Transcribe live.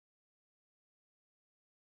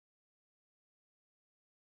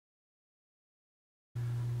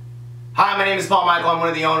Hi, my name is Paul Michael. I'm one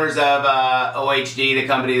of the owners of OHD, the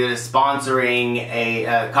company that is sponsoring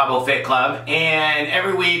a Cabo Fit Club. And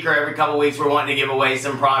every week or every couple weeks, we're wanting to give away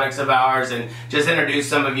some products of ours and just introduce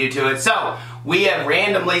some of you to it. So we have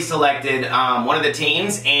randomly selected one of the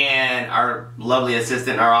teams, and our lovely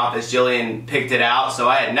assistant in our office, Jillian, picked it out. So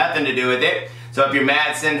I had nothing to do with it. So if you're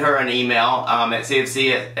mad, send her an email at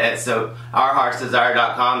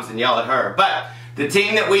cfc@ourheartsdesire.com and yell at her. But the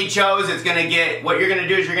team that we chose is going to get, what you're going to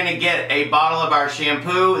do is you're going to get a bottle of our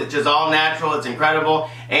shampoo, which is all natural, it's incredible,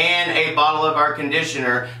 and a bottle of our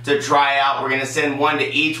conditioner to try out. We're going to send one to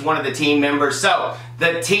each one of the team members. So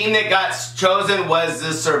the team that got chosen was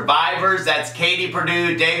the survivors. That's Katie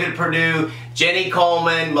Perdue, David Perdue, Jenny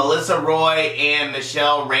Coleman, Melissa Roy, and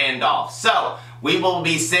Michelle Randolph. So we will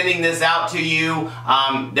be sending this out to you.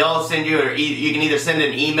 They'll send you, or you can either send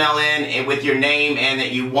an email in with your name and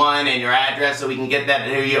that you won and your address so we can get that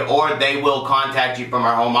to you, or they will contact you from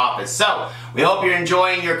our home office. So we hope you're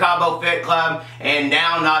enjoying your Cabo Fit Club, and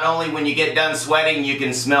now not only when you get done sweating, you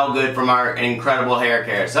can smell good from our incredible hair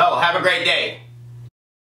care. So have a great day.